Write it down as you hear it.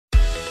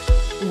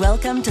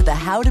Welcome to the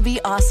How to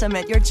Be Awesome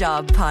at Your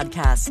Job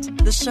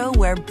podcast, the show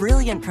where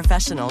brilliant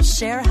professionals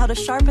share how to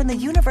sharpen the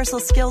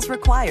universal skills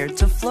required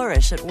to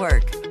flourish at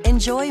work.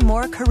 Enjoy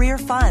more career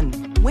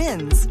fun,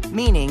 wins,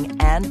 meaning,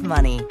 and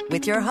money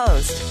with your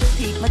host,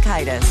 Pete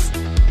Mockaitis.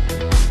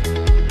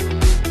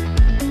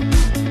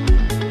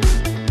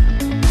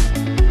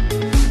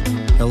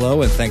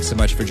 Hello, and thanks so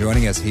much for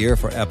joining us here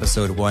for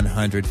episode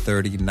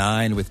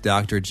 139 with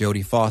Dr.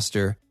 Jodie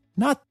Foster.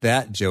 Not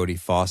that Jodie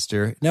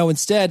Foster. No,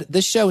 instead,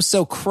 this show's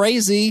so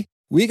crazy,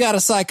 we got a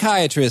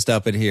psychiatrist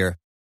up in here.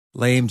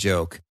 Lame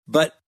joke.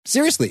 But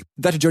seriously,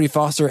 Dr. Jodie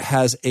Foster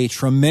has a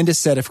tremendous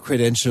set of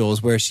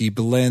credentials where she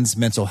blends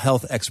mental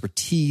health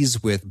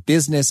expertise with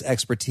business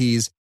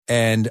expertise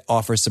and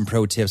offers some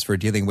pro tips for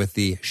dealing with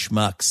the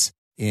schmucks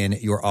in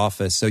your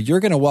office. So you're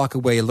going to walk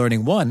away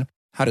learning, one,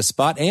 how to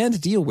spot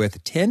and deal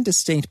with 10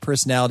 distinct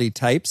personality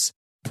types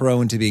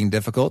prone to being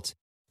difficult.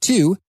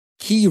 2,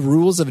 key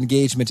rules of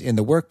engagement in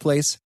the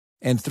workplace.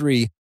 And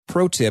 3,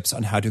 pro tips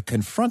on how to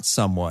confront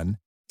someone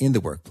in the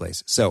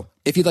workplace. So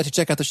if you'd like to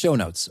check out the show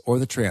notes or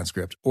the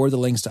transcript or the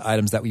links to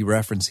items that we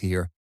reference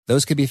here,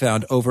 those can be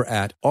found over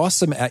at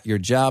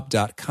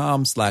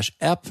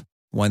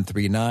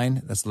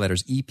awesomeatyourjob.com/EP139. That's the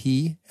letters EP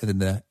and then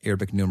the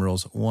Arabic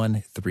numerals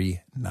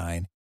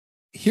 139.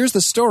 Here's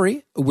the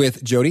story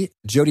with Jodie.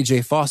 Jodie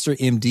J. Foster,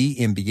 MD,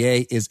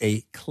 MBA, is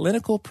a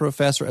clinical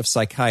professor of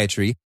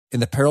psychiatry in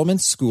the Perelman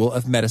School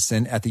of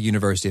Medicine at the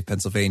University of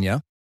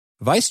Pennsylvania,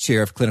 vice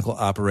chair of clinical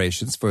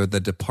operations for the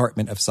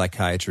Department of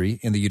Psychiatry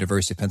in the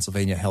University of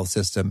Pennsylvania Health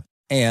System,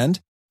 and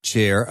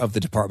chair of the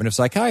Department of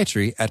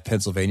Psychiatry at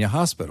Pennsylvania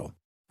Hospital.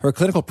 Her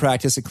clinical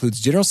practice includes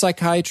general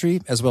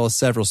psychiatry as well as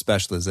several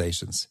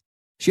specializations.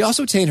 She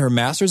also obtained her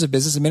Master's of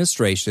Business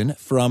Administration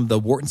from the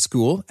Wharton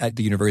School at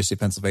the University of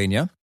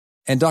Pennsylvania.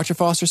 And Dr.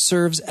 Foster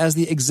serves as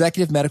the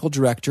Executive Medical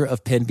Director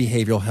of Penn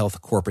Behavioral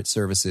Health Corporate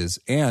Services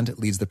and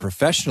leads the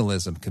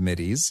professionalism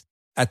committees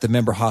at the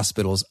member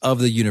hospitals of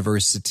the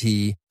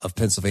University of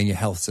Pennsylvania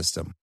Health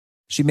System.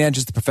 She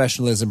manages the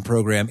professionalism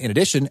program in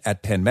addition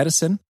at Penn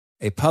Medicine,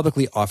 a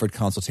publicly offered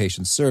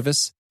consultation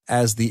service,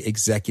 as the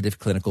Executive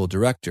Clinical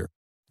Director.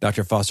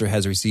 Dr. Foster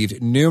has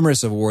received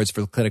numerous awards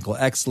for clinical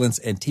excellence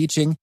and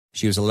teaching.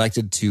 She was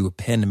elected to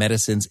Penn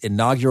Medicine's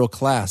inaugural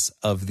class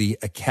of the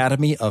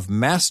Academy of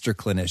Master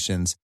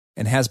Clinicians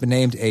and has been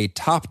named a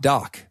top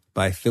doc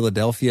by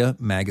Philadelphia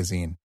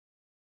Magazine.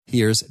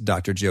 Here's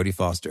Dr. Jodie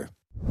Foster.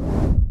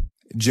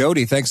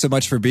 Jodie, thanks so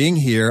much for being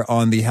here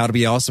on the How to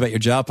Be Awesome at Your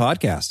Job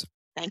podcast.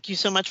 Thank you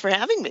so much for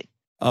having me.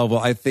 Oh,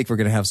 well, I think we're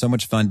going to have so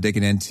much fun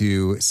digging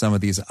into some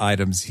of these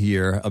items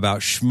here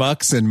about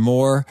schmucks and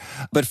more.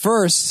 But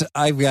first,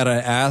 I've got to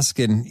ask,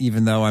 and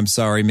even though I'm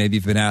sorry, maybe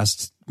you've been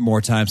asked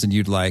more times than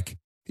you'd like,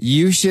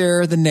 you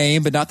share the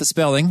name, but not the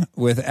spelling,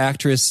 with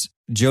actress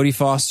Jodie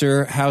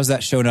Foster. How's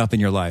that shown up in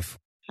your life?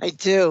 I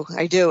do.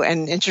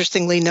 And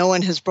interestingly, no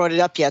one has brought it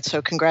up yet,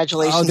 so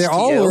congratulations to you.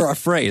 Oh, they all were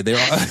afraid. They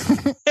all...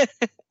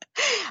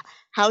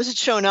 How has it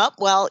shown up?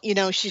 Well,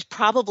 she's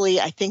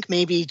probably, I think,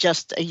 maybe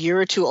just a year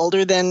or two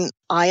older than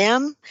I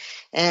am.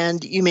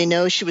 And you may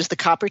know she was the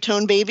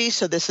Coppertone baby,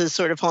 so this has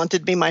sort of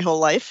haunted me my whole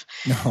life.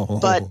 No.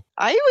 But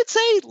I would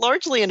say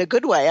largely in a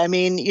good way. I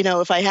mean,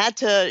 if I had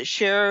to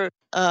share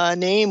a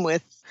name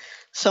with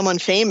someone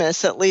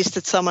famous, at least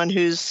it's someone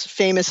who's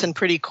famous and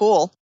pretty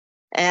cool.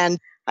 And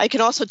I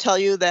can also tell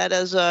you that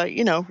as a,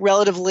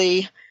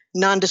 relatively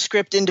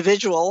nondescript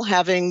individual,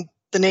 having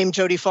the name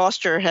Jodie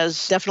Foster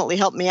has definitely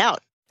helped me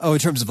out. Oh, in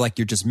terms of like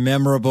you're just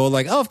memorable,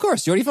 like, oh, of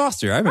course, Jodie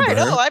Foster. I remember her.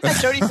 Oh, I met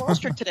Jodie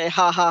Foster today.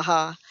 Ha, ha,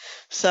 ha.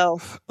 So.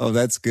 Oh,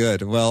 that's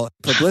good. Well,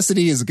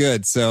 publicity is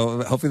good.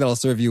 So hopefully that'll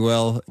serve you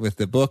well with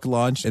the book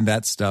launch and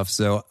that stuff.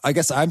 So I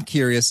guess I'm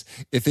curious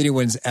if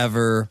anyone's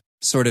ever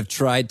sort of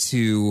tried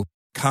to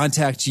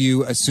contact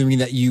you, assuming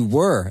that you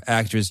were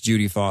actress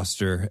Jodie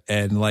Foster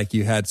and like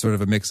you had sort of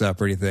a mix up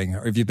or anything,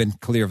 or have you been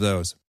clear of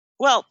those?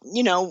 Well,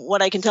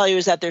 what I can tell you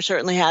is that there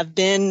certainly have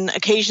been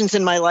occasions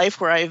in my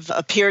life where I've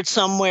appeared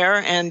somewhere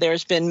and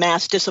there's been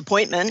mass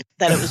disappointment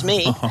that it was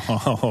me.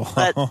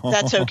 But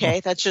that's okay.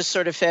 That's just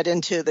sort of fed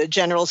into the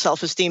general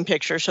self-esteem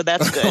picture, so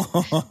that's good.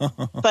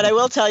 But I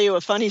will tell you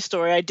a funny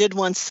story. I did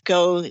once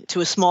go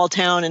to a small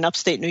town in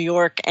upstate New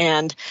York,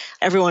 and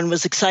everyone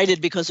was excited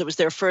because it was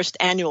their first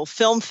annual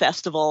film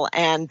festival.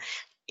 And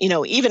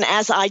even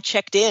as I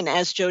checked in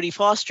as Jodie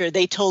Foster,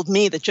 they told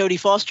me that Jodie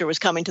Foster was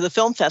coming to the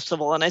film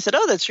festival. And I said,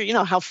 oh, that's,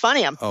 how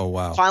funny. I'm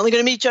finally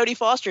going to meet Jodie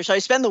Foster. So I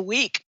spend the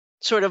week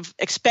sort of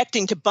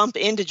expecting to bump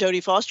into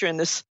Jodie Foster in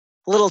this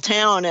little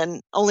town,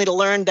 and only to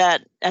learn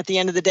that at the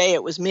end of the day,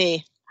 it was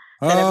me.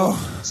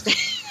 Oh.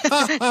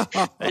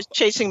 I was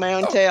chasing my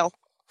own tail.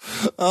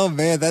 Oh,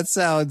 man,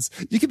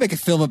 you could make a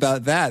film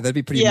about that. That'd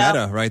be pretty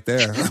meta right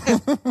there.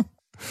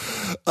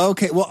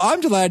 Okay, well, I'm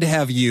delighted to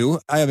have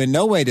you. I am in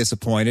no way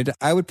disappointed.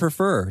 I would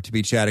prefer to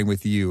be chatting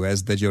with you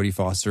as the Jodie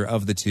Foster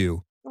of the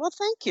two. Well,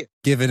 thank you.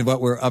 Given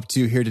what we're up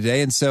to here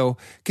today. And so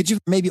could you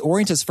maybe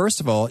orient us, first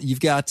of all,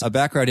 you've got a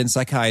background in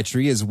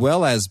psychiatry as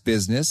well as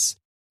business.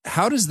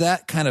 How does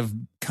that kind of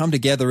come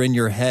together in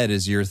your head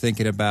as you're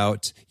thinking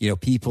about,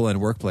 people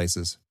and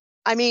workplaces?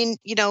 I mean,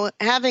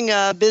 having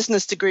a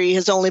business degree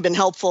has only been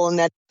helpful in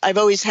that I've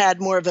always had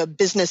more of a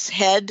business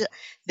head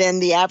than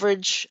the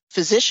average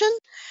physician.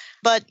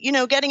 But,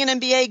 getting an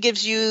MBA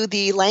gives you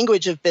the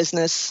language of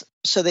business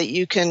so that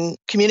you can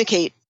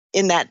communicate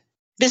in that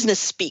business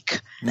speak.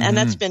 Mm-hmm. And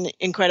that's been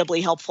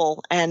incredibly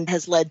helpful and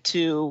has led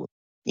to,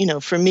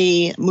 for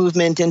me,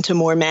 movement into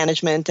more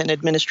management and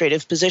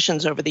administrative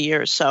positions over the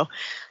years. So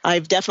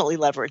I've definitely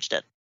leveraged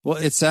it. Well,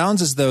 it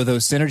sounds as though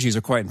those synergies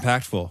are quite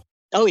impactful.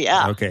 Oh,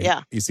 yeah. Okay.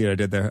 Yeah. You see what I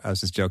did there? I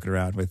was just joking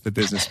around with the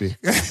business speak.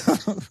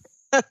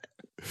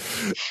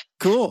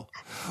 Cool.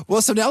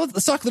 Well, so now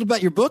let's talk a little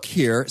about your book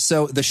here.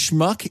 So The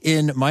Schmuck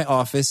in My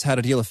Office, How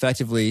to Deal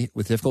Effectively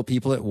with Difficult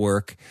People at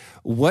Work.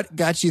 What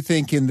got you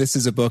thinking this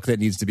is a book that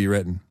needs to be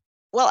written?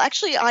 Well,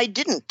 actually, I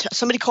didn't.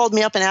 Somebody called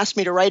me up and asked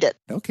me to write it.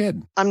 No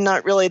kidding. I'm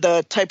not really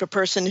the type of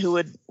person who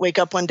would wake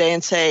up one day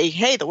and say,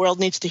 hey, the world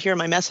needs to hear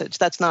my message.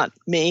 That's not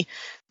me.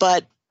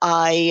 But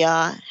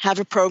I have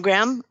a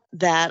program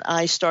that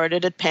I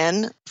started at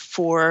Penn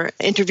for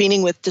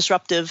intervening with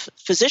disruptive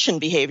physician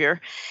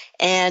behavior.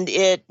 And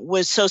it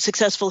was so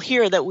successful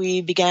here that we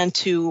began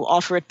to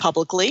offer it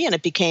publicly, and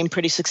it became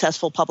pretty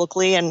successful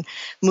publicly and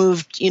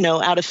moved,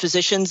 out of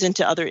physicians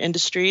into other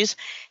industries.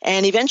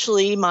 And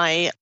eventually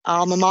my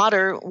alma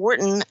mater,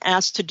 Wharton,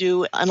 asked to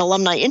do an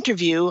alumni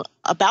interview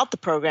about the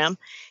program.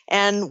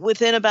 And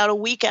within about a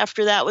week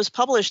after that was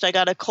published, I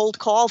got a cold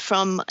call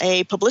from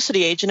a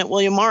publicity agent at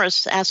William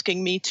Morris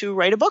asking me to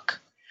write a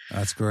book.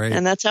 That's great.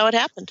 And that's how it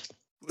happened.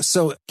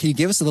 So can you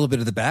give us a little bit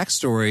of the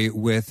backstory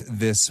with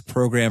this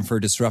program for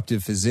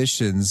disruptive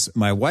physicians?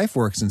 My wife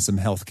works in some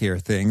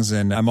healthcare things,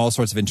 and I'm all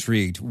sorts of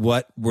intrigued.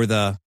 What were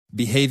the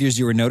behaviors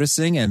you were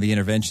noticing and the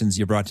interventions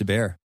you brought to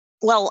bear?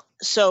 Well,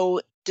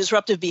 so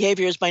disruptive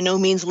behavior is by no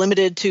means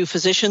limited to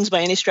physicians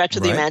by any stretch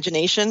of the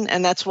imagination.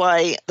 And that's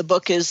why the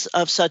book is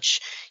of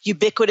such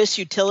ubiquitous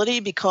utility,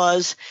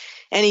 because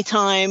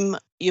anytime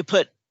you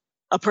put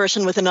a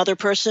person with another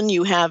person,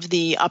 you have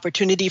the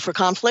opportunity for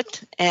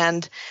conflict.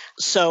 And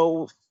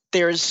so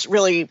there's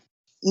really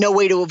no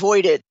way to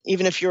avoid it,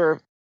 even if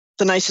you're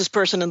the nicest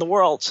person in the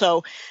world.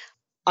 So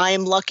I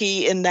am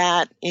lucky in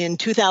that in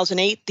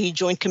 2008, the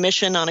Joint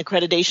Commission on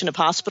Accreditation of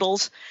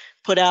Hospitals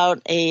put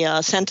out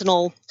a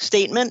Sentinel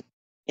statement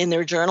in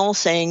their journal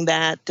saying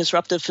that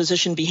disruptive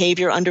physician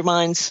behavior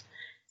undermines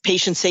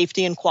patient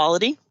safety and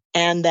quality,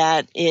 and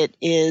that it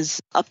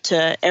is up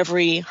to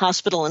every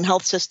hospital and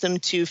health system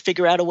to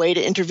figure out a way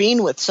to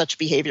intervene with such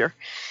behavior.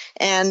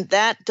 And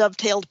that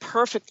dovetailed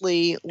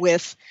perfectly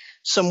with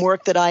some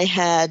work that I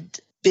had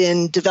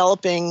been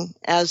developing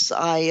as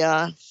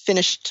I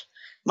finished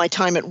my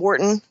time at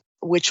Wharton,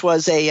 which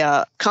was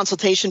a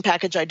consultation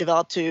package I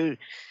developed to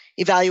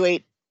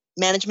evaluate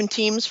management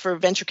teams for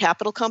venture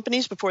capital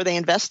companies before they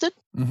invested.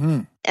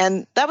 Mm-hmm.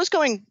 And that was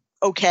going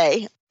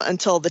okay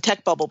until the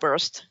tech bubble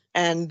burst.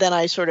 And then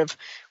I sort of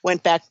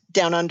went back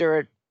down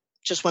under,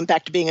 just went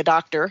back to being a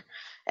doctor.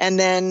 And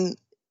then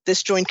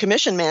this Joint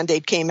Commission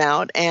mandate came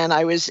out, and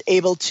I was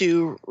able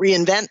to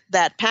reinvent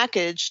that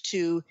package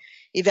to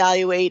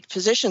evaluate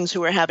physicians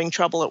who were having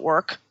trouble at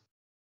work.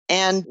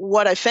 And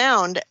what I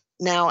found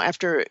now,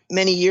 after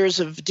many years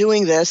of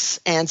doing this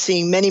and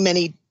seeing many,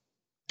 many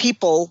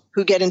people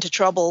who get into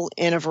trouble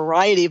in a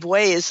variety of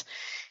ways,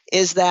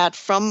 is that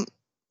from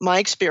my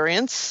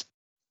experience,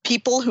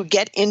 people who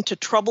get into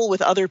trouble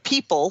with other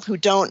people who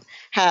don't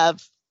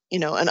have,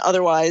 an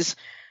otherwise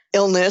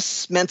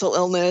illness, mental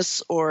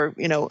illness, or,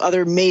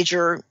 other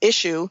major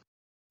issue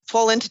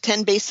fall into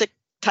 10 basic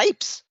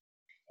types.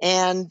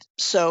 And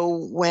so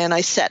when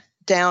I sat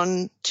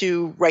down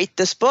to write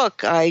this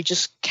book, I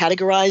just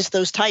categorized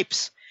those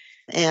types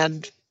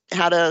and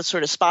how to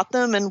sort of spot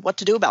them and what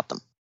to do about them.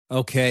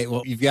 Okay.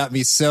 Well, you've got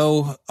me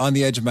so on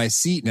the edge of my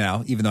seat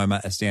now, even though I'm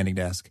at a standing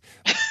desk.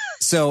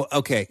 So,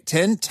 okay,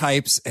 10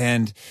 types,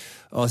 and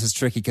this is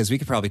tricky because we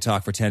could probably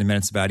talk for 10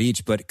 minutes about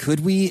each, but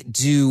could we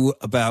do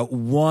about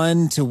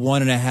 1 to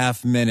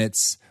 1.5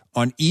 minutes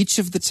on each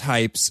of the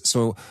types?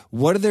 So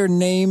what are their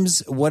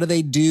names? What do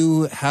they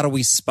do? How do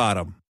we spot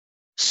them?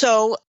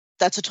 So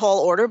that's a tall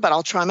order, but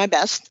I'll try my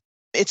best.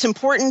 It's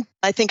important,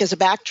 I think, as a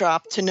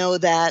backdrop to know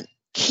that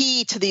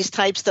key to these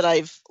types that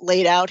I've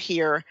laid out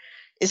here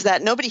is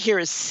that nobody here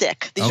is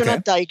sick. These are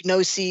not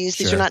diagnoses.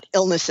 These are not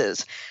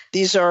illnesses.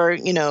 These are,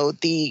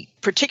 the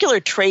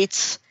particular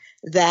traits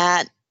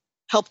that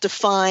help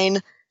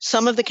define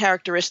some of the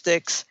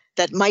characteristics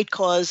that might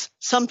cause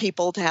some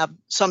people to have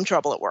some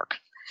trouble at work.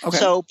 Okay.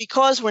 So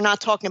because we're not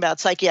talking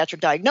about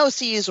psychiatric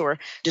diagnoses or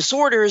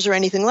disorders or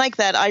anything like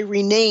that, I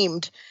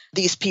renamed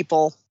these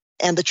people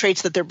and the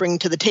traits that they're bringing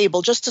to the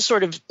table just to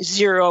sort of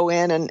zero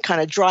in and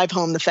kind of drive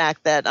home the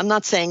fact that I'm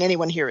not saying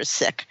anyone here is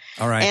sick.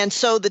 All right. And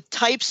so the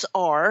types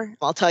are,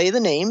 I'll tell you the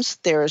names.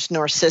 There's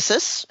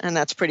Narcissus, and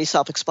that's pretty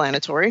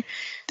self-explanatory.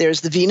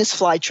 There's the Venus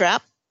flytrap,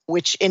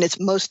 which in its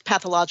most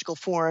pathological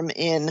form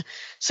in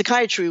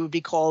psychiatry would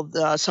be called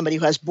somebody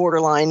who has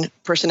borderline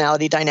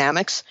personality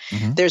dynamics.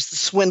 Mm-hmm. There's the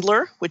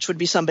swindler, which would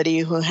be somebody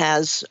who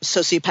has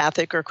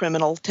sociopathic or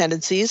criminal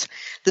tendencies.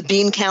 The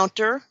bean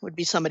counter would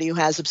be somebody who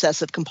has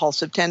obsessive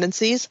compulsive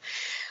tendencies.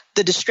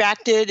 The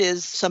distracted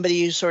is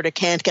somebody who sort of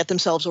can't get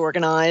themselves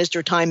organized,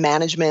 or time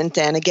management.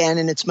 And again,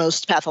 in its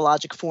most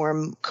pathologic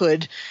form,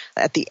 could,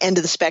 at the end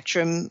of the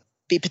spectrum,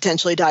 be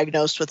potentially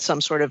diagnosed with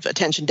some sort of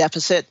attention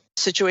deficit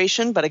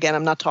situation. But again,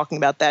 I'm not talking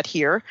about that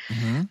here.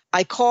 Mm-hmm.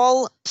 I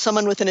call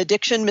someone with an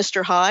addiction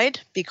Mr. Hyde,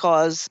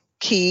 because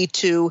key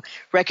to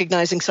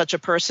recognizing such a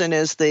person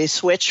is the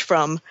switch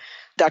from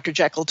Dr.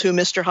 Jekyll to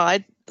Mr.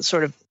 Hyde, the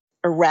sort of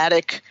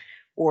erratic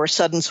or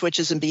sudden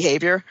switches in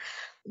behavior.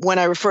 When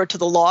I refer to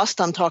the lost,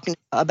 I'm talking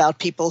about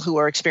people who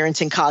are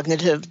experiencing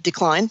cognitive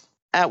decline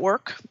at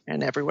work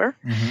and everywhere.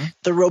 Mm-hmm.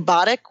 The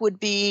robotic would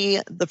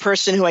be the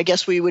person who I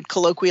guess we would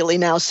colloquially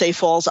now say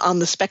falls on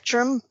the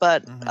spectrum,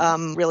 but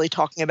really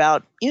talking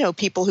about,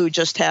 people who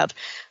just have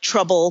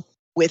trouble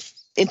with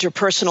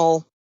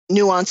interpersonal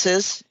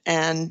nuances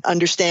and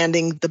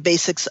understanding the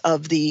basics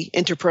of the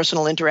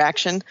interpersonal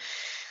interaction.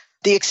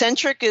 The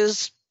eccentric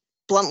is,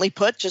 bluntly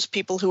put, just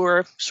people who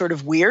are sort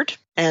of weird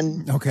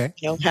and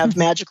have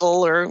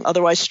magical or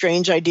otherwise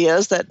strange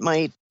ideas that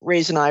might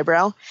raise an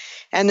eyebrow.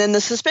 And then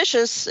the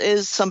suspicious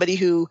is somebody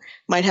who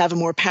might have a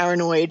more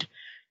paranoid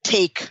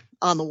take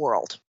on the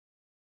world.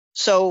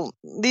 So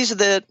these are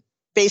the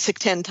basic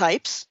 10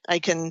 types. I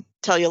can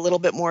tell you a little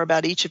bit more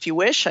about each if you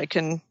wish. I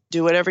can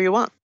do whatever you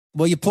want.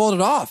 Well, you pulled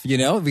it off.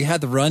 We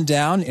had the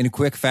rundown in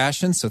quick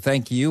fashion. So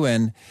thank you.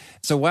 And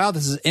so, wow,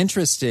 this is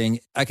interesting.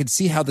 I could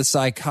see how the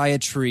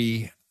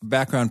psychiatry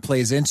background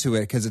plays into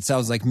it, because it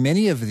sounds like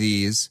many of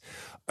these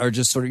are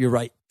just sort of, you're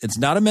right, it's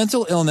not a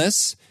mental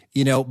illness,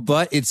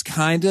 but it's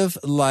kind of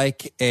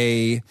like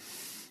a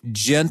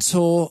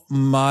gentle,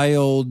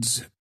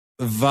 mild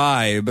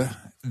vibe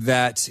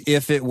that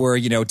if it were,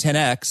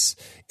 10x,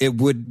 it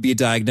would be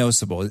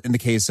diagnosable in the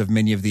case of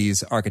many of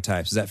these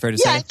archetypes. Is that fair to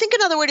say? Yeah, I think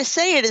another way to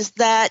say it is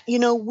that,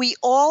 we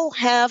all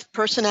have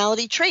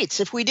personality traits.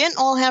 If we didn't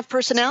all have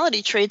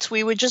personality traits,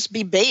 we would just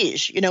be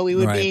beige. We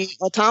would be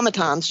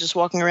automatons just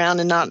walking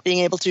around and not being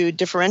able to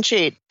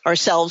differentiate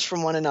ourselves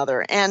from one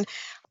another. And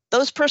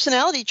those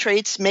personality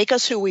traits make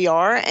us who we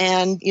are.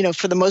 And,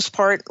 for the most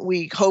part,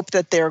 we hope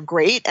that they're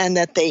great and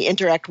that they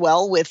interact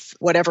well with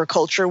whatever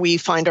culture we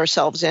find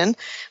ourselves in.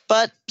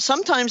 But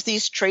sometimes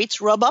these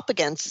traits rub up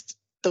against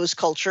those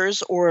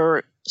cultures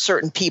or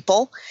certain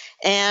people,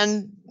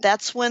 and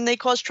that's when they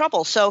cause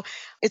trouble. So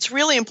it's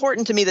really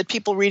important to me that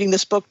people reading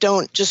this book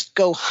don't just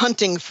go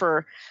hunting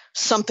for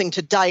something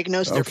to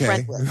diagnose their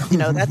friend with.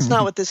 That's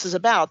not what this is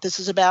about. This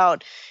is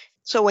about,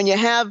 so when you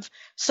have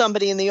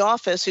somebody in the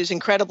office who's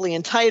incredibly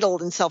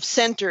entitled and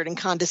self-centered and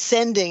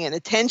condescending and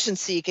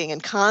attention-seeking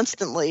and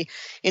constantly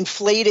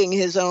inflating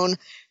his own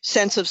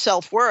sense of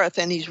self-worth,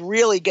 and he's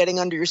really getting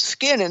under your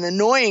skin and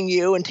annoying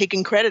you and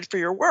taking credit for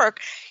your work,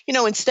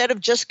 instead of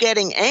just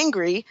getting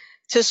angry,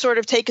 to sort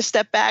of take a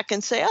step back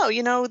and say,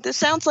 this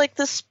sounds like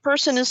this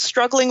person is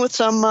struggling with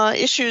some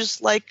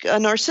issues like a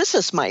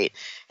narcissist might.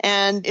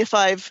 And if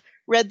I've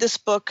read this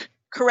book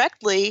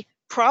correctly,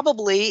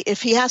 probably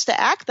if he has to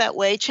act that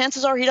way,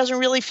 chances are he doesn't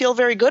really feel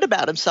very good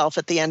about himself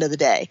at the end of the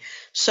day.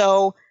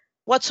 So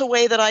what's a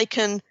way that I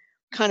can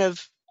kind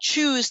of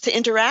choose to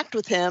interact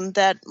with him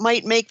that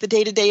might make the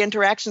day-to-day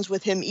interactions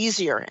with him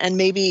easier and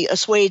maybe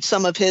assuage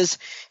some of his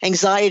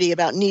anxiety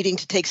about needing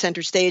to take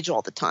center stage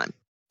all the time?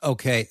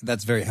 Okay,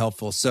 that's very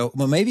helpful. So,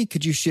 maybe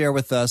could you share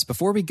with us,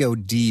 before we go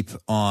deep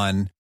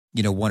on,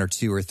 one or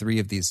two or three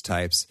of these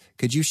types,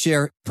 could you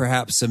share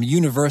perhaps some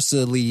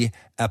universally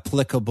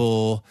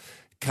applicable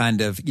kind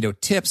of,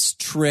 tips,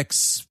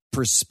 tricks,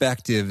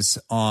 perspectives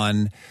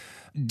on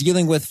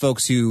dealing with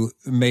folks who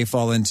may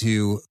fall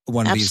into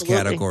one of these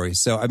categories?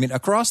 So,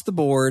 across the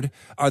board,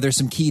 are there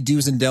some key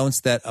do's and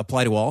don'ts that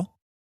apply to all?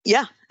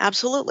 Yeah,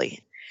 absolutely.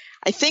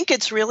 I think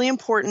it's really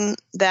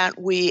important that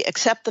we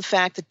accept the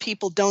fact that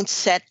people don't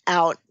set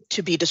out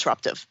to be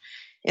disruptive.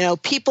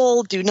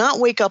 People do not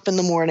wake up in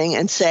the morning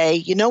and say,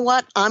 you know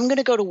what, I'm going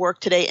to go to work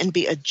today and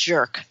be a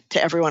jerk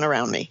to everyone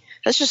around me.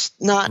 That's just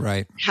not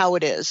how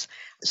it is.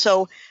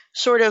 So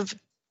sort of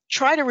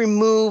try to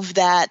remove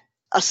that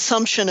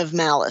assumption of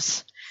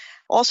malice.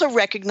 Also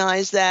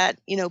recognize that,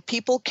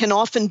 people can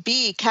often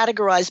be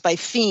categorized by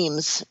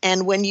themes.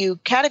 And when you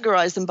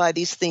categorize them by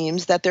these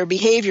themes, that their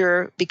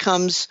behavior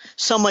becomes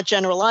somewhat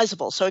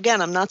generalizable. So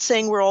again, I'm not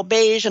saying we're all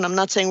beige, and I'm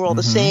not saying we're all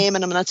the same,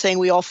 and I'm not saying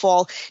we all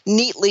fall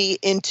neatly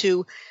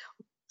into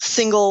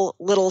single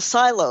little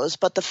silos.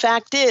 But the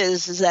fact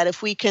is that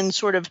if we can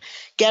sort of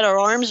get our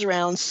arms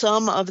around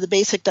some of the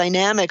basic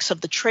dynamics of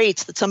the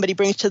traits that somebody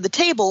brings to the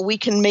table, we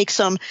can make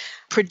some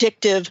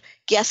predictive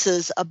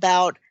guesses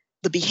about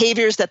the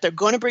behaviors that they're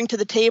going to bring to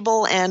the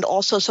table and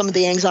also some of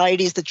the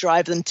anxieties that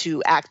drive them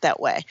to act that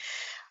way.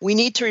 We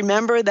need to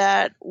remember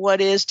that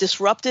what is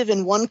disruptive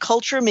in one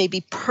culture may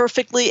be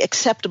perfectly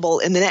acceptable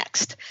in the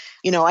next.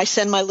 I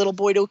send my little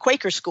boy to a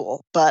Quaker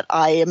school, but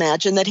I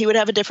imagine that he would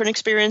have a different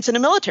experience in a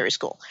military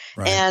school.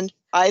 Right. And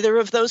either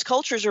of those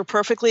cultures are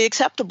perfectly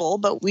acceptable,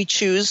 but we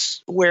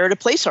choose where to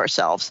place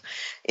ourselves.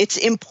 It's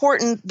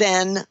important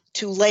then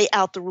to lay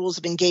out the rules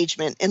of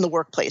engagement in the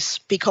workplace,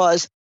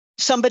 because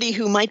somebody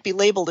who might be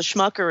labeled a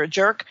schmuck or a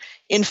jerk,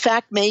 in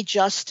fact, may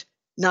just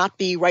not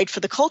be right for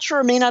the culture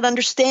or may not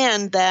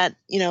understand that,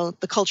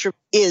 the culture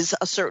is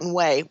a certain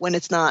way when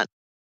it's not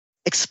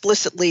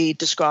explicitly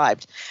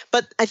described.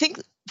 But I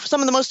think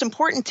some of the most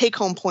important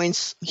take-home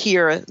points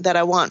here that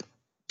I want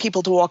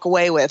people to walk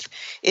away with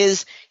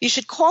is you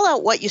should call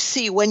out what you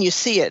see when you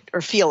see it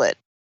or feel it.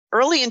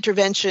 Early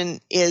intervention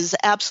is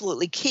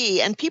absolutely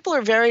key, and people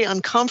are very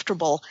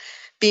uncomfortable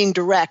being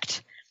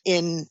direct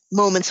in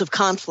moments of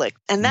conflict.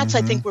 And that's,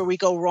 I think, where we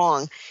go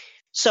wrong.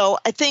 So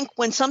I think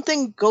when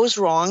something goes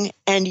wrong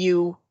and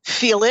you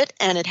feel it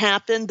and it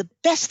happened, the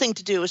best thing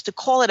to do is to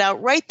call it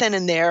out right then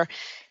and there,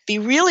 be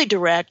really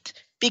direct,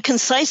 be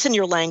concise in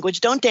your language,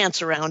 don't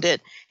dance around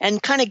it,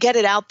 and kind of get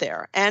it out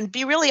there. And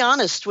be really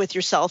honest with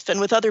yourself and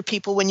with other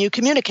people when you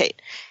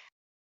communicate.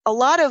 A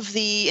lot of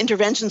the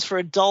interventions for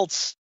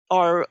adults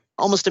are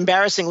almost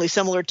embarrassingly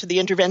similar to the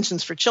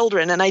interventions for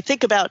children. And I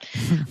think about,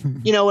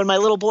 when my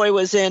little boy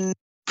was in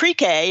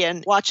pre-K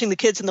and watching the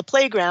kids in the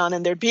playground,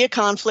 and there'd be a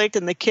conflict,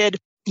 and the kid,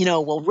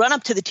 will run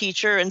up to the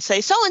teacher and say,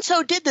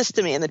 so-and-so did this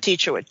to me. And the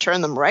teacher would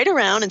turn them right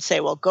around and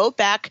say, well, go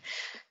back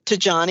to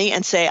Johnny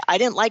and say, I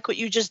didn't like what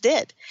you just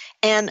did.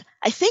 And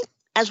I think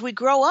as we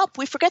grow up,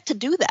 we forget to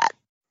do that.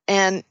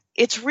 And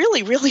it's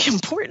really, really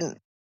important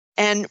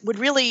and would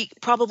really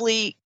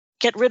probably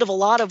get rid of a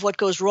lot of what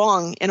goes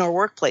wrong in our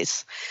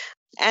workplace.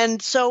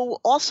 And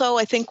so also,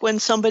 I think when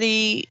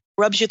somebody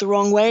rubs you the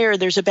wrong way or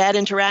there's a bad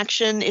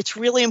interaction, it's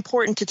really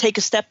important to take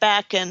a step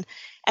back. And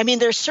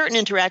there's certain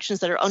interactions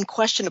that are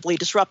unquestionably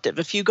disruptive.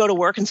 If you go to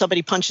work and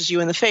somebody punches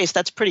you in the face,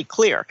 that's pretty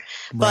clear.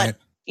 Right. But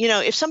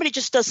if somebody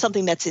just does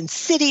something that's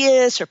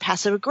insidious or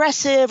passive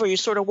aggressive, or you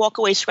sort of walk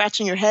away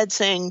scratching your head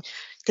saying,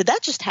 did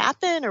that just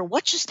happen? Or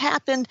what just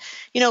happened?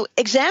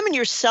 Examine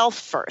yourself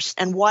first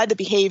and why the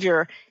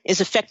behavior is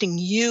affecting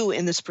you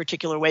in this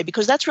particular way,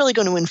 because that's really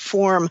going to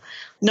inform,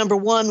 number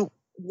one,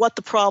 what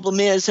the problem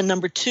is, and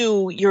number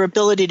two, your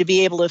ability to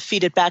be able to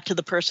feed it back to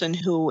the person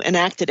who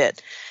enacted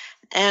it.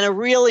 And a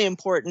really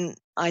important,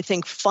 I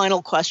think,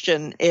 final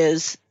question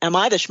is, am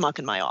I the schmuck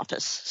in my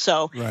office?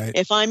 So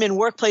If I'm in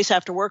workplace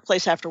after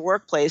workplace after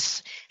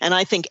workplace, and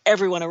I think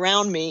everyone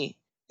around me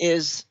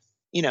is,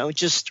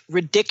 just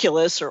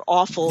ridiculous or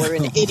awful or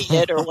an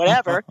idiot or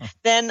whatever,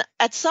 then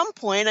at some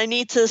point I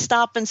need to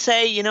stop and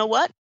say, you know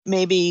what?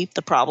 Maybe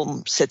the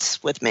problem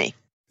sits with me.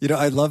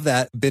 I love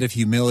that bit of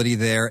humility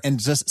there. And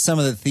just some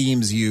of the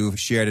themes you've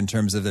shared in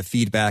terms of the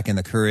feedback and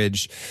the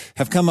courage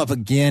have come up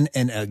again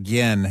and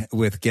again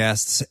with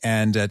guests,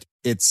 and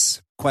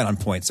it's quite on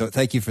point. So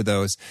thank you for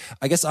those.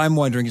 I guess I'm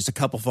wondering just a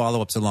couple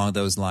follow-ups along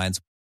those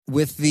lines.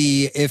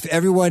 If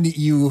everyone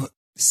you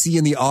see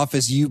in the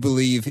office you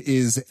believe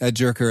is a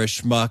jerk or a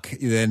schmuck,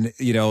 then,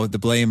 the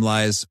blame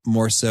lies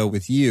more so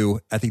with you.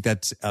 I think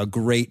that's a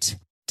great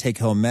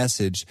take-home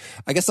message.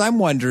 I guess I'm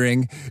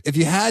wondering if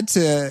you had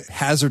to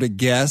hazard a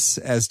guess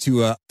as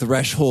to a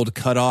threshold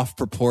cutoff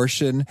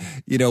proportion,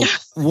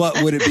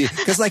 what would it be?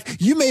 Because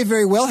you may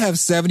very well have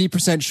 70%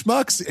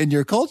 schmucks in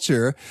your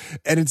culture,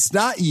 and it's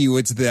not you,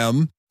 it's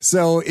them.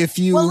 So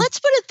well, let's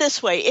put it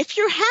this way. If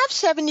you have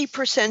 70%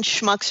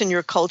 schmucks in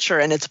your culture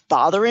and it's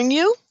bothering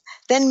you,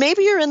 then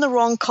maybe you're in the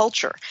wrong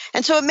culture.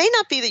 And so it may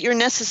not be that you're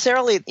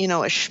necessarily, a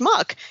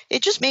schmuck.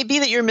 It just may be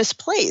that you're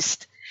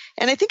misplaced.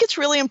 And I think it's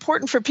really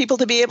important for people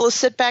to be able to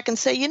sit back and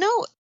say,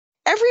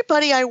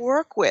 everybody I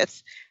work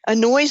with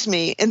annoys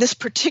me in this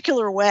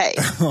particular way.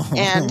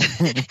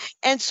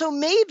 And so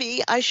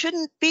maybe I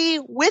shouldn't be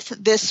with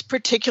this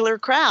particular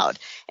crowd.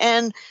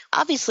 And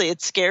obviously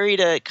it's scary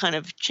to kind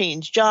of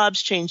change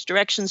jobs, change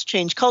directions,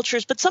 change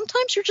cultures, but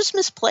sometimes you're just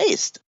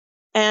misplaced.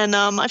 And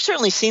I've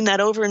certainly seen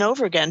that over and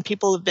over again.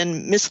 People have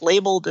been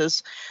mislabeled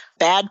as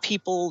bad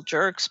people,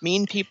 jerks,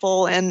 mean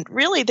people, and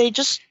really they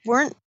just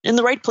weren't in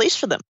the right place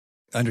for them.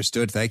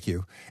 Understood. Thank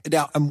you.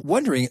 Now, I'm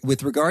wondering,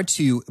 with regard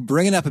to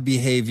bringing up a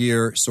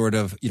behavior sort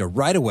of,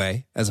 right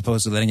away, as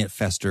opposed to letting it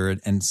fester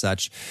and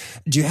such,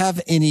 do you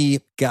have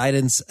any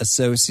guidance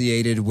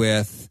associated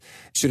with,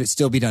 should it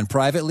still be done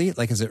privately?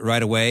 Is it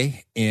right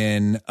away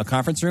in a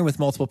conference room with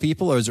multiple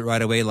people, or is it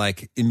right away,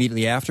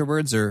 immediately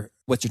afterwards, or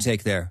what's your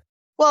take there?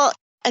 Well,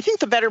 I think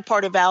the better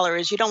part of valor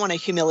is you don't want to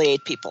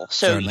humiliate people.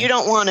 So Certainly. You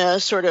don't want to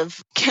sort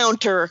of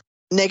counter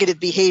negative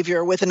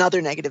behavior with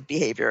another negative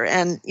behavior.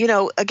 And,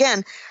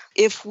 again,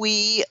 if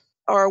we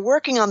are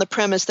working on the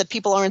premise that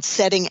people aren't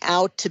setting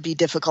out to be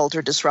difficult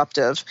or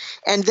disruptive,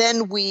 and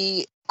then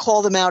we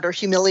call them out or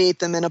humiliate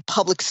them in a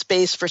public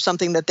space for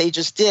something that they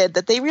just did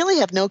that they really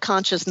have no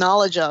conscious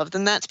knowledge of,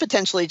 then that's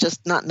potentially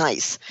just not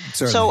nice.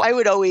 Certainly. So I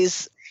would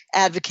always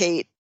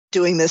advocate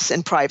doing this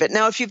in private.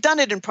 Now, if you've done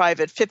it in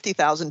private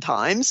 50,000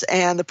 times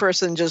and the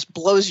person just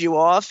blows you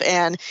off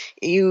and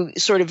you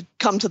sort of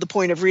come to the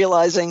point of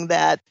realizing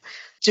that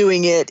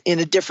doing it in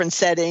a different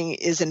setting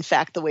is in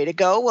fact the way to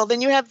go, well,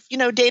 then you have,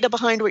 data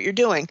behind what you're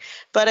doing.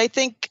 But I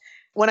think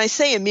when I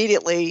say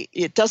immediately,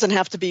 it doesn't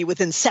have to be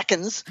within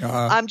seconds.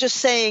 I'm just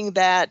saying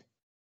that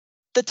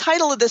The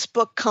title of this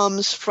book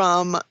comes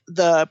from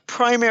the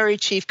primary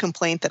chief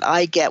complaint that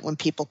I get when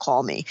people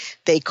call me.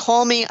 They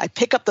call me, I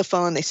pick up the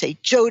phone, they say,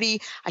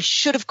 Jody, I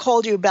should have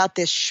called you about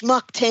this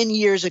schmuck 10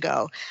 years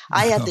ago.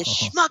 I have this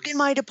schmuck in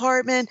my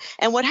department.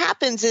 And what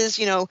happens is,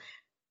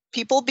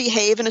 people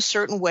behave in a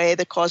certain way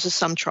that causes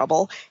some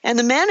trouble, and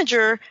the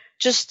manager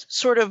just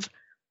sort of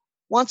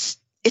wants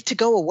it to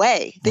go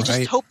away. They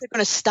just hope they're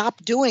going to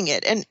stop doing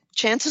it. And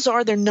chances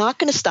are they're not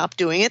going to stop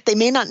doing it. They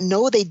may not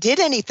know they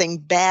did anything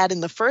bad in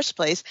the first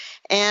place.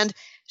 And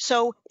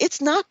so it's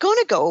not going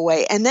to go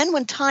away. And then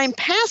when time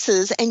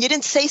passes and you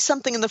didn't say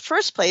something in the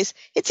first place,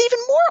 it's even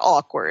more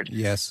awkward.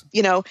 Yes.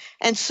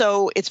 And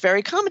so it's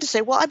very common to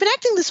say, well, I've been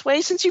acting this way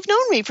since you've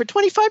known me for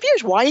 25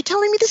 years. Why are you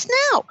telling me this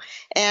now?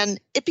 And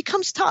it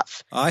becomes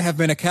tough. I have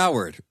been a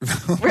coward.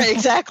 Right.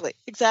 Exactly.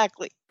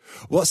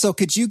 Well, so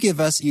could you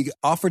you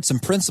offered some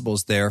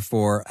principles there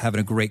for having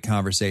a great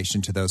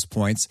conversation to those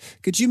points.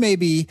 Could you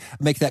maybe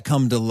make that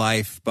come to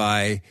life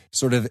by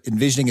sort of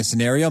envisioning a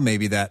scenario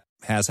maybe that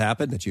has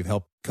happened that you've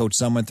helped coach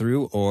someone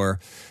through, or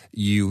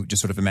you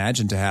just sort of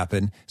imagined to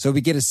happen? So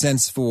we get a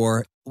sense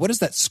for what does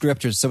that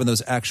script or some of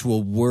those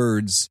actual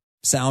words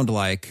sound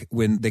like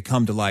when they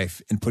come to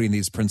life and putting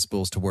these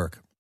principles to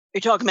work?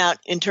 You're talking about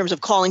in terms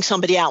of calling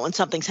somebody out when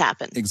something's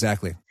happened.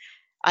 Exactly.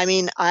 I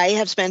mean, I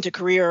have spent a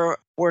career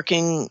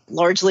working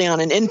largely on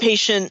an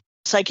inpatient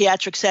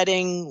psychiatric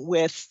setting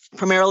with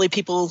primarily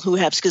people who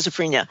have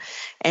schizophrenia.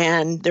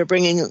 And they're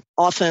bringing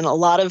often a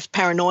lot of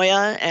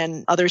paranoia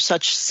and other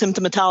such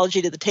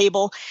symptomatology to the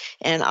table.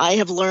 And I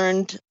have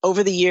learned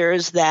over the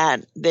years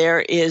that there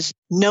is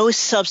no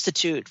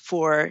substitute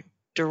for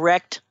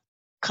direct,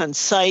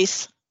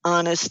 concise,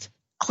 honest,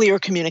 clear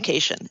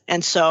communication.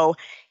 And so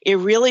it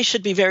really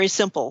should be very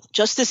simple,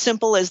 just as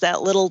simple as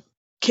that little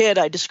kid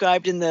I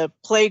described in the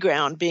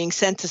playground being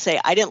sent to say,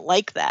 I didn't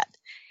like that.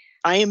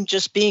 I am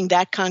just being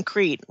that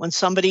concrete. When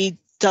somebody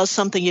does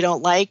something you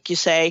don't like, you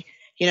say,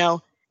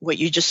 what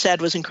you just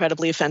said was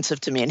incredibly offensive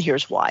to me, and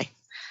here's why.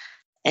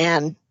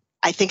 And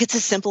I think it's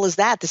as simple as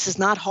that. This is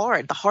not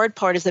hard. The hard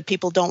part is that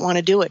people don't want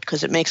to do it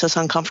because it makes us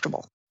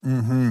uncomfortable.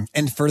 Mm-hmm.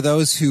 And for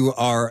those who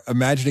are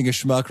imagining a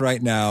schmuck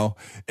right now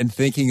and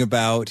thinking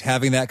about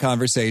having that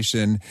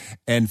conversation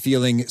and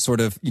feeling sort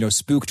of,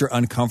 spooked or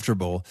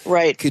uncomfortable,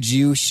 right? Could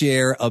you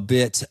share a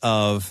bit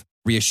of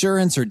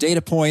reassurance or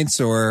data points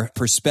or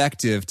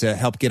perspective to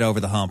help get over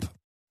the hump?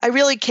 I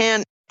really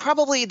can.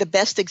 Probably the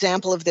best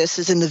example of this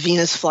is in the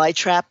Venus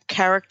flytrap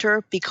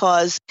character,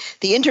 because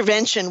the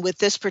intervention with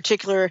this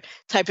particular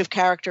type of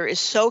character is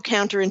so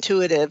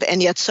counterintuitive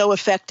and yet so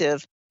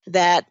effective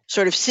that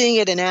sort of seeing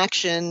it in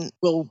action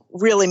will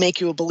really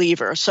make you a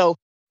believer. So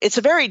it's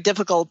a very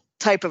difficult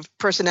type of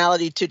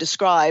personality to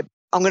describe.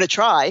 I'm going to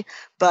try,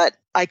 but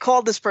I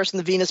called this person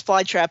the Venus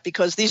flytrap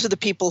because these are the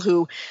people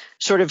who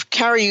sort of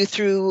carry you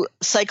through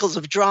cycles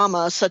of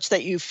drama such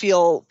that you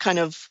feel kind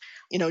of,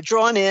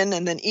 drawn in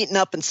and then eaten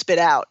up and spit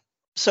out.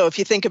 So if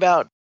you think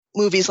about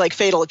movies like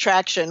Fatal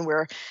Attraction,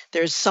 where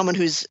there's someone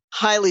who's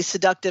highly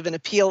seductive and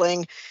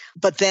appealing,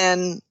 but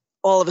then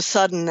all of a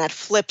sudden that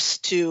flips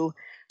to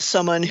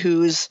someone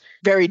who's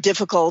very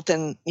difficult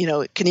and,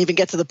 can even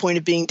get to the point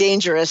of being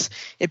dangerous,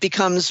 it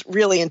becomes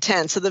really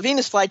intense. So the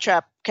Venus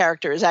flytrap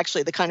character is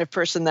actually the kind of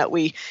person that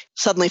we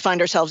suddenly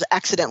find ourselves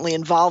accidentally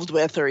involved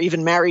with or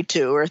even married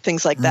to or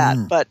things like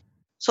that. But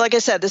so like I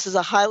said, this is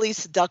a highly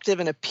seductive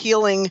and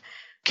appealing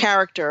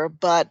character,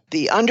 but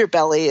the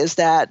underbelly is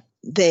that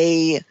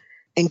they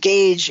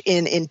engage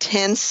in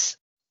intense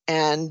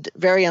and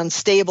very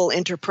unstable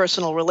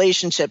interpersonal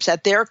relationships.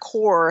 At their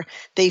core,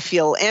 they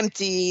feel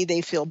empty,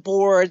 they feel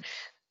bored,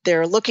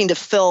 they're looking to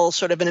fill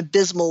sort of an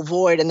abysmal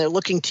void, and they're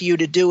looking to you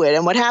to do it.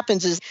 And what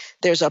happens is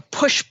there's a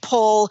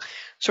push-pull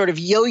sort of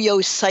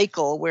yo-yo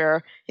cycle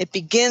where it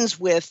begins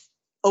with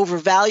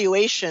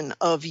overvaluation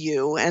of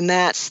you, and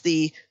that's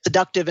the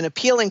seductive and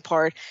appealing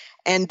part,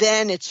 and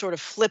then it sort of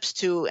flips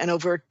to an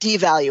overt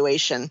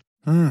devaluation.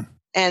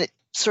 And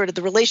sort of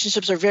the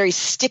relationships are very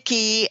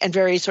sticky and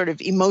very sort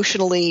of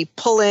emotionally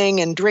pulling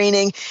and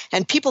draining.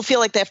 And people feel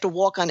like they have to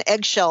walk on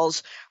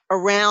eggshells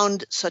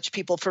around such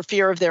people for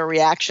fear of their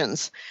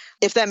reactions,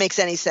 if that makes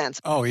any sense.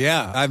 Oh,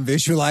 yeah. I'm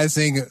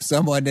visualizing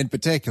someone in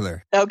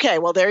particular. Okay,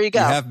 well, there you go.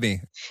 You have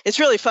me. It's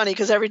really funny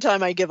because every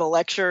time I give a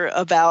lecture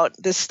about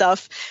this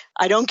stuff,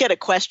 I don't get a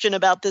question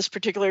about this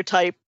particular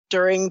type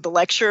during the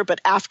lecture, but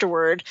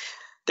afterward,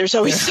 there's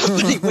always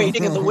somebody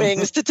waiting in the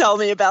wings to tell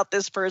me about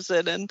this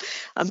person. And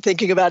I'm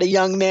thinking about a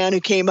young man who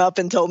came up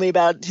and told me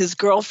about his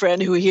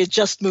girlfriend who he had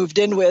just moved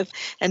in with.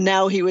 And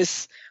now he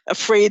was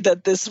afraid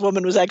that this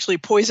woman was actually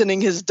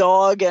poisoning his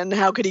dog. And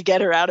how could he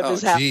get her out of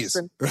his house? Geez.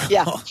 And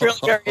yeah, it's really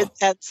very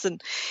intense.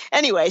 And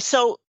anyway,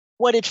 so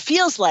what it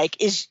feels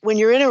like is when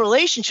you're in a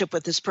relationship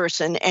with this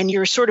person and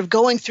you're sort of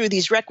going through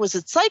these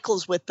requisite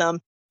cycles with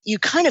them, you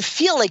kind of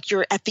feel like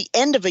you're at the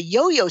end of a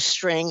yo-yo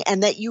string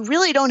and that you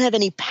really don't have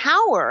any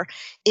power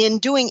in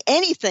doing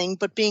anything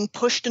but being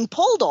pushed and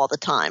pulled all the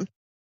time.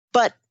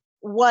 But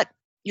what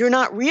you're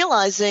not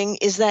realizing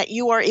is that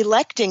you are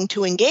electing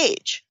to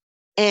engage.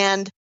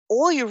 And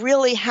all you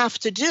really have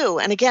to do,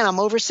 and again, I'm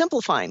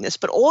oversimplifying this,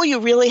 but all you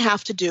really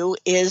have to do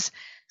is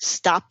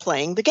stop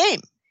playing the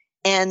game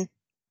and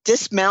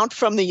dismount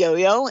from the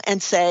yo-yo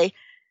and say,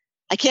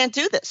 I can't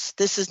do this.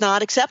 This is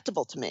not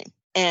acceptable to me.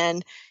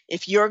 And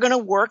if you're going to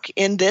work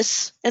in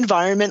this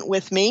environment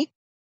with me,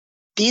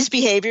 these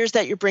behaviors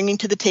that you're bringing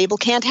to the table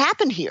can't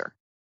happen here.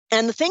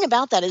 And the thing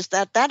about that is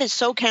that is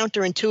so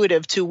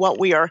counterintuitive to what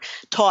we are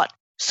taught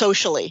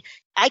socially.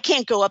 I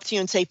can't go up to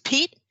you and say,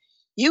 Pete,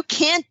 you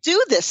can't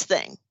do this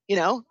thing.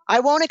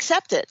 I won't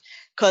accept it,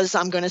 because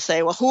I'm going to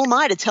say, well, who am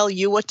I to tell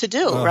you what to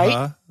do,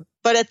 right?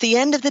 But at the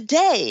end of the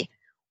day,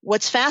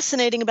 what's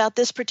fascinating about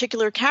this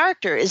particular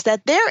character is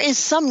that there is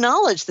some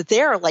knowledge that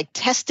they're like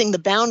testing the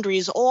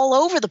boundaries all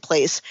over the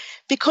place,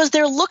 because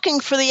they're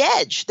looking for the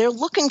edge. They're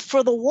looking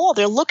for the wall.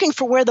 They're looking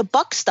for where the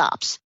buck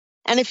stops.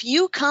 And if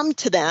you come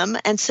to them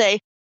and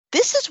say,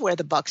 this is where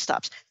the buck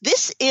stops,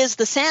 this is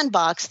the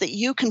sandbox that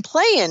you can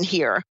play in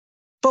here,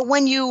 but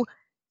when you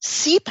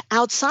seep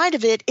outside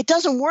of it, it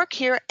doesn't work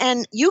here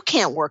and you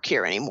can't work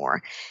here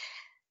anymore.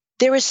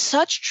 There is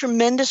such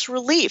tremendous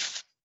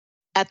relief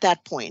at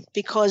that point,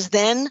 because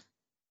then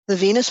the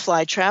Venus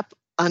flytrap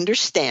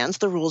understands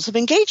the rules of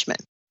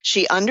engagement.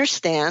 She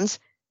understands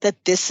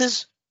that this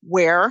is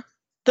where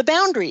the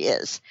boundary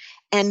is.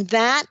 And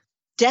that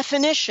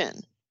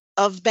definition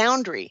of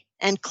boundary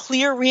and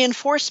clear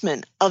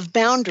reinforcement of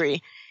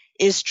boundary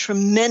is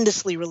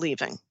tremendously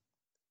relieving.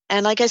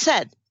 And like I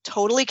said,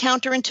 totally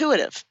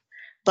counterintuitive,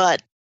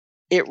 but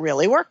it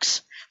really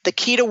works. The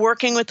key to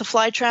working with the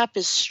flytrap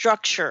is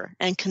structure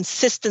and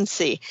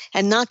consistency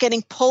and not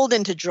getting pulled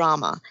into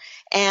drama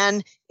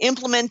and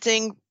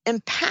implementing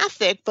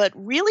empathic but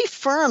really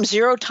firm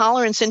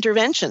zero-tolerance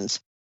interventions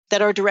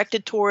that are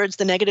directed towards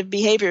the negative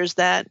behaviors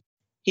that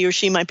he or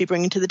she might be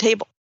bringing to the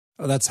table.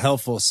 Oh, that's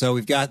helpful. So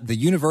we've got the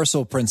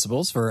universal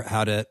principles for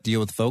how to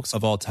deal with folks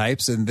of all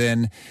types. And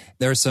then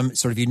there are some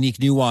sort of unique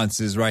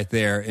nuances right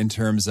there in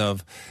terms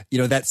of,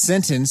 that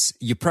sentence,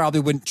 you probably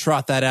wouldn't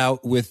trot that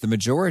out with the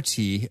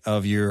majority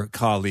of your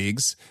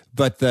colleagues,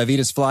 but the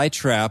Venus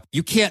flytrap,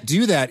 you can't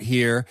do that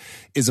here,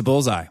 is a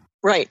bullseye.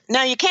 Right.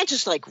 Now, you can't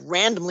just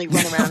randomly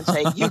run around and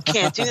say, you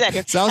can't do that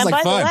here. Sounds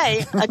like fun. And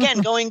by the way,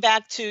 again, going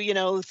back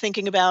to,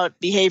 thinking about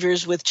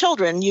behaviors with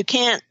children, you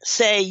can't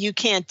say you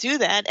can't do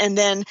that. And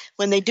then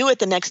when they do it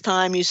the next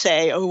time, you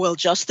say, oh, well,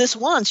 just this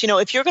once.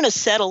 If you're going to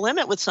set a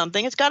limit with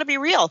something, it's got to be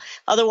real.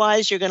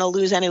 Otherwise, you're going to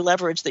lose any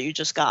leverage that you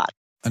just got.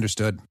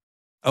 Understood.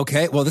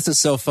 Okay. Well, this is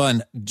so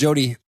fun.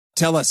 Jody,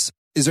 tell us,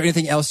 is there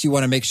anything else you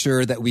want to make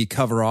sure that we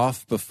cover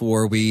off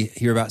before we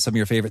hear about some of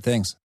your favorite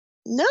things?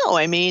 No,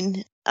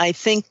 I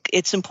think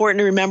it's important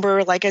to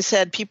remember, like I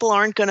said, people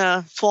aren't going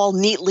to fall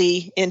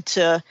neatly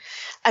into.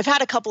 I've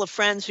had a couple of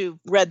friends who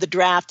read the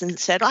draft and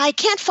said, I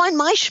can't find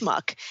my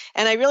schmuck.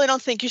 And I really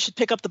don't think you should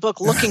pick up the book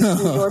looking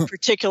for your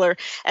particular.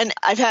 And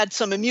I've had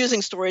some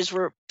amusing stories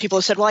where people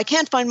have said, well, I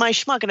can't find my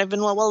schmuck. And I've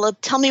been, well,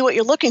 tell me what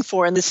you're looking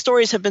for. And the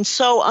stories have been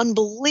so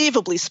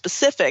unbelievably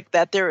specific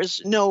that there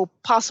is no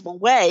possible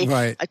way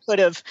I could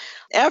have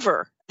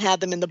ever had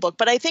them in the book.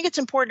 But I think it's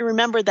important to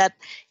remember that,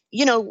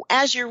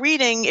 as you're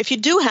reading, if you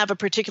do have a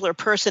particular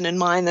person in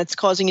mind that's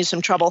causing you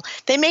some trouble,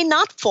 they may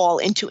not fall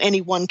into any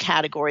one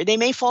category. They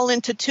may fall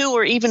into 2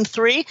 or even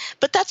 3,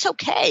 but that's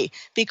okay,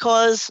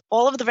 because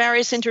all of the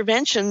various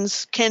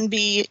interventions can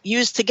be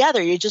used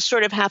together. You just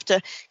sort of have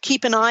to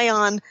keep an eye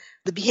on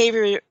the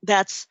behavior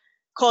that's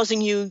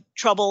causing you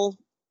trouble,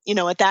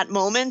 at that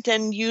moment,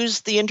 and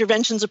use the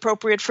interventions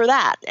appropriate for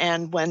that.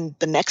 And when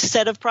the next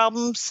set of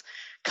problems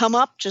come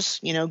up,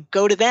 just,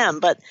 go to them.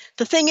 But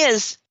the thing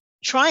is,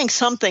 trying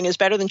something is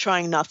better than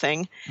trying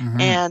nothing. Mm-hmm.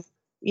 And,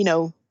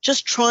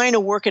 just trying to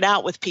work it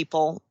out with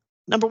people.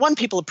 Number one,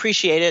 people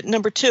appreciate it.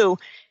 Number two,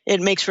 it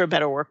makes for a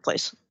better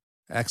workplace.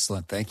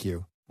 Excellent. Thank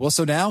you. Well,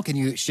 so now can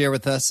you share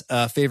with us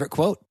a favorite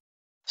quote?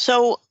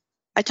 So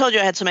I told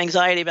you I had some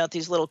anxiety about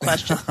these little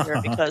questions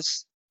here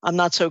because I'm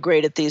not so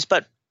great at these.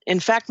 But in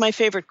fact, my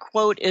favorite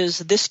quote is,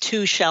 "This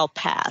too shall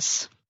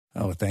pass."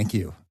 Oh, thank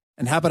you.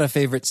 And how about a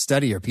favorite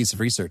study or piece of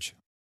research?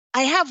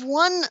 I have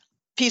one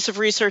piece of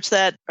research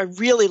that I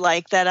really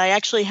like that I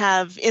actually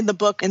have in the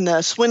book in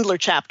the Swindler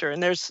chapter,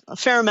 and there's a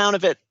fair amount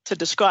of it to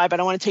describe. I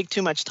don't want to take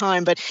too much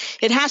time, but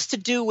it has to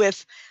do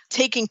with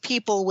taking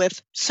people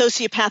with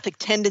sociopathic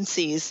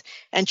tendencies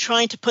and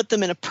trying to put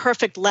them in a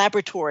perfect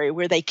laboratory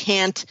where they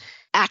can't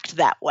act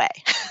that way.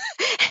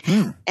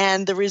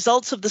 And the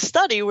results of the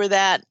study were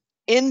that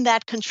in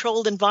that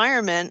controlled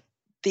environment,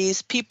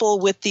 these people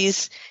with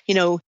these,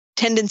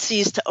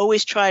 tendencies to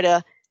always try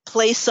to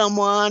play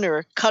someone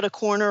or cut a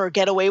corner or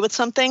get away with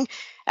something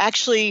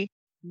actually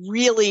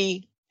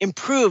really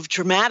improved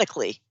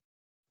dramatically.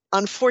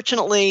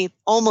 Unfortunately,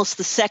 almost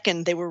the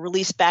second they were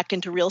released back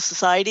into real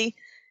society,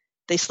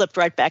 they slipped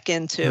right back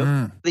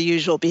into the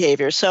usual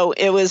behavior. So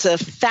it was a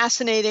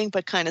fascinating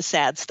but kind of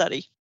sad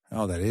study.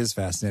 Oh, that is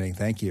fascinating.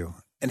 Thank you.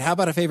 And how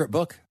about a favorite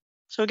book?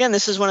 So again,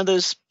 this is one of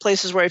those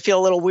places where I feel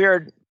a little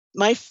weird.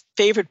 My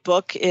favorite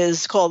book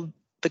is called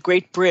the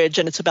Great Bridge,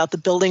 and it's about the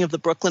building of the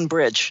Brooklyn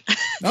Bridge.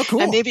 Oh,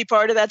 cool. And maybe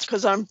part of that's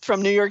because I'm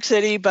from New York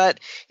City, but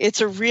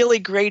it's a really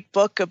great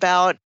book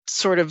about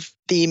sort of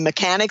the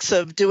mechanics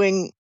of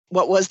doing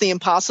what was the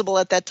impossible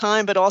at that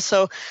time, but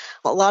also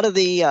a lot of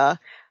the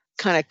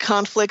kind of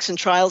conflicts and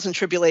trials and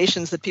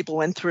tribulations that people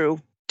went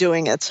through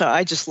doing it. So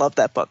I just love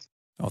that book.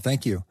 Oh,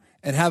 thank you.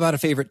 And how about a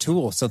favorite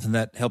tool, something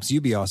that helps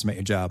you be awesome at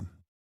your job?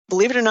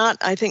 Believe it or not,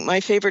 I think my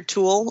favorite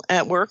tool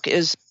at work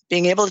is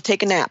being able to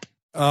take a nap.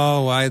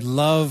 Oh, I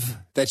love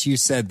that you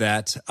said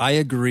that. I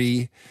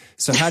agree.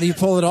 So how do you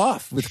pull it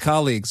off with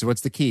colleagues?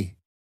 What's the key?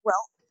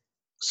 Well,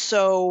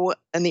 so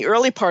in the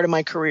early part of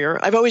my career,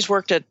 I've always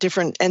worked at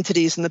different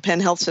entities in the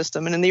Penn Health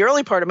system. And in the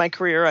early part of my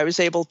career, I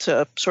was able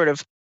to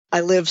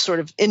I live sort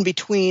of in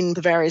between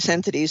the various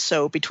entities.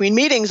 So between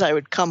meetings, I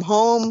would come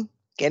home,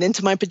 get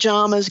into my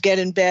pajamas, get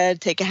in bed,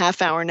 take a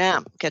half-hour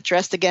nap, get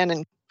dressed again,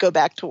 and go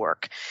back to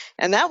work.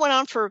 And that went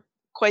on for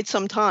quite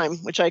some time,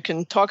 which I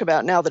can talk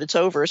about now that it's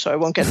over, so I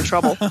won't get in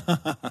trouble.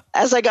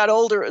 As I got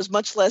older, it was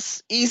much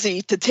less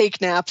easy to take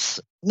naps,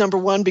 number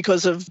one,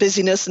 because of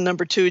busyness, and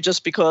number two,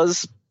 just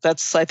because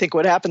that's, I think,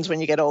 what happens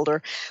when you get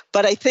older.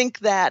 But I think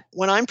that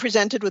when I'm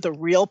presented with a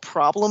real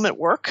problem at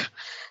work,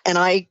 and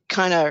I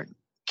kind of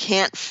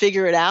can't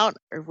figure it out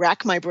or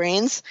rack my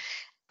brains,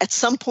 at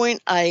some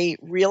point I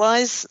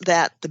realize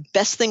that the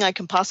best thing I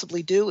can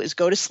possibly do is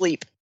go to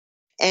sleep.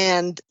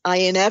 And I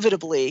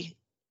inevitably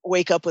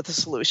wake up with a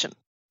solution.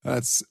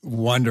 That's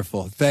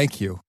wonderful. Thank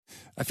you.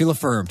 I feel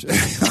affirmed.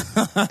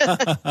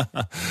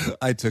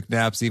 I took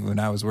naps even when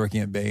I was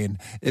working at Bain.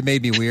 It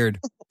made me weird.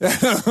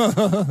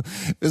 Isn't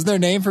there a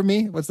name for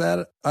me? What's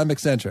that? I'm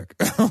eccentric.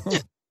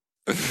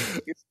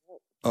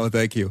 Oh,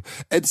 thank you.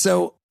 And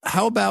so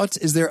how about,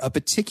 is there a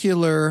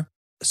particular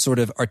sort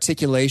of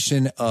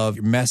articulation of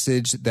your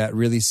message that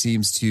really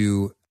seems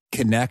to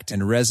connect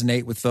and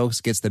resonate with folks,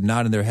 gets them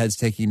nodding their heads,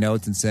 taking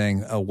notes and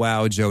saying, oh,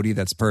 wow, Jody,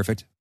 that's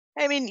perfect?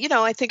 I mean,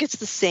 I think it's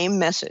the same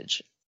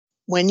message.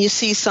 When you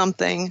see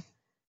something,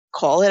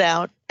 call it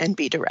out and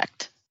be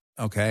direct.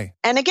 Okay.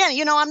 And again,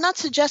 I'm not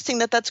suggesting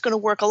that that's going to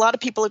work. A lot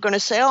of people are going to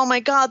say, oh my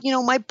God,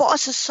 my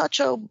boss is such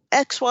a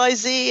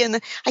XYZ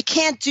and I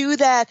can't do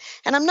that.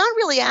 And I'm not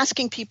really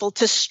asking people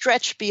to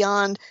stretch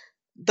beyond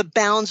the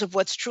bounds of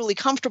what's truly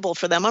comfortable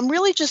for them. I'm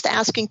really just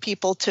asking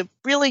people to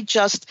really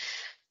just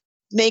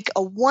make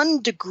a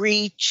 1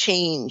 degree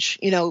change,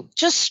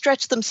 just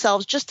stretch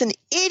themselves just an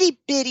itty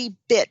bitty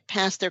bit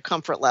past their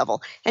comfort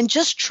level and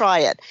just try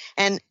it.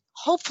 And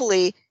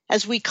hopefully,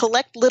 as we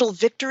collect little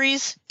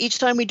victories each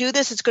time we do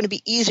this, it's going to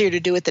be easier to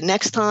do it the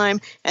next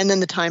time and then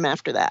the time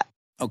after that.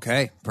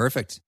 Okay,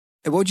 perfect.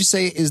 And what would you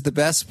say is the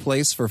best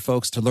place for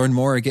folks to learn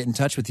more or get in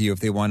touch with you if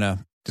they want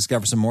to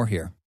discover some more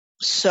here?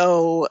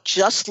 So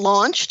just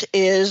launched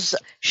is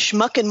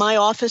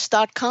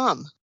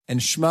schmuckinmyoffice.com. And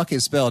schmuck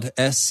is spelled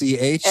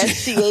S-C-H?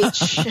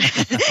 S-C-H-M-U-C-K.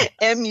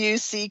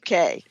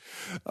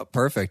 Oh,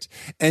 perfect.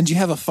 And do you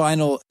have a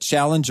final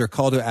challenge or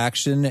call to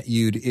action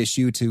you'd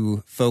issue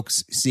to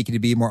folks seeking to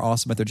be more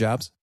awesome at their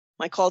jobs?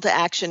 My call to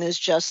action is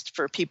just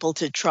for people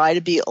to try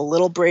to be a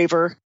little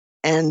braver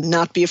and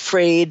not be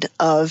afraid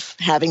of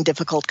having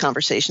difficult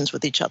conversations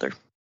with each other.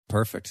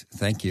 Perfect.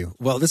 Thank you.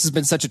 Well, this has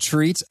been such a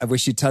treat. I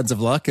wish you tons of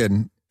luck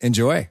and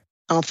enjoy.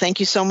 Oh, thank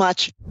you so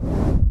much.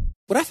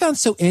 What I found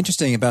so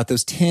interesting about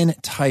those 10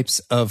 types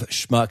of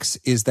schmucks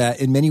is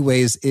that in many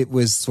ways it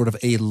was sort of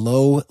a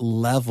low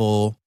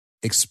level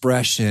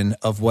expression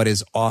of what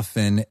is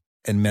often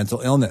in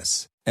mental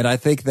illness. And I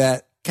think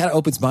that kind of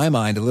opens my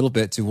mind a little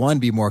bit to, one,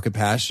 be more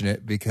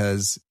compassionate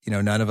because,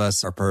 none of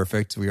us are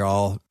perfect. We are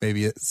all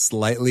maybe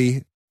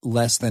slightly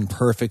less than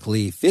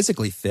perfectly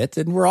physically fit,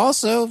 and we're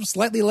also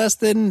slightly less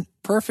than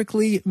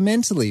perfectly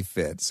mentally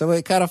fit. So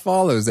it kind of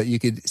follows that you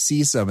could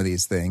see some of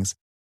these things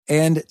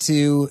and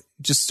to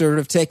just sort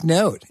of take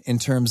note in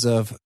terms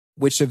of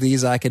which of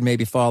these I could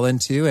maybe fall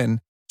into and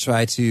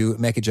try to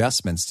make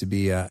adjustments to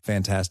be a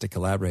fantastic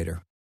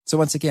collaborator. So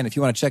once again, if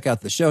you want to check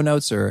out the show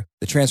notes or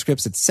the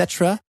transcripts,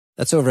 etc.,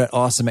 that's over at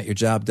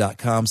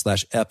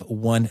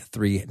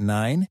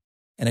awesomeatyourjob.com/ep139.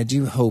 And I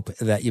do hope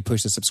that you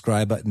push the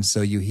subscribe button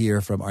so you hear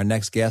from our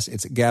next guest.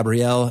 It's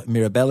Gabrielle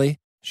Mirabelli.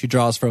 She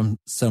draws from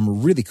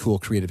some really cool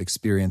creative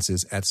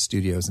experiences at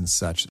studios and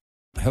such.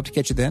 I hope to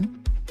catch you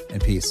then,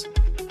 and peace.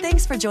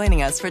 Thanks for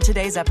joining us for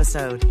today's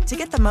episode. To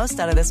get the most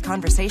out of this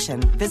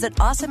conversation, visit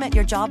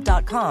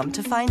awesomeatyourjob.com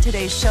to find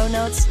today's show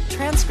notes,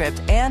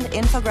 transcript, and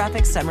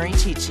infographic summary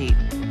cheat sheet.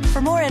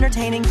 For more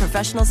entertaining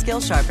professional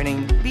skill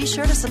sharpening, be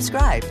sure to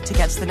subscribe to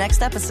catch the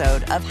next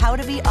episode of How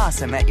to Be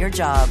Awesome at Your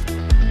Job.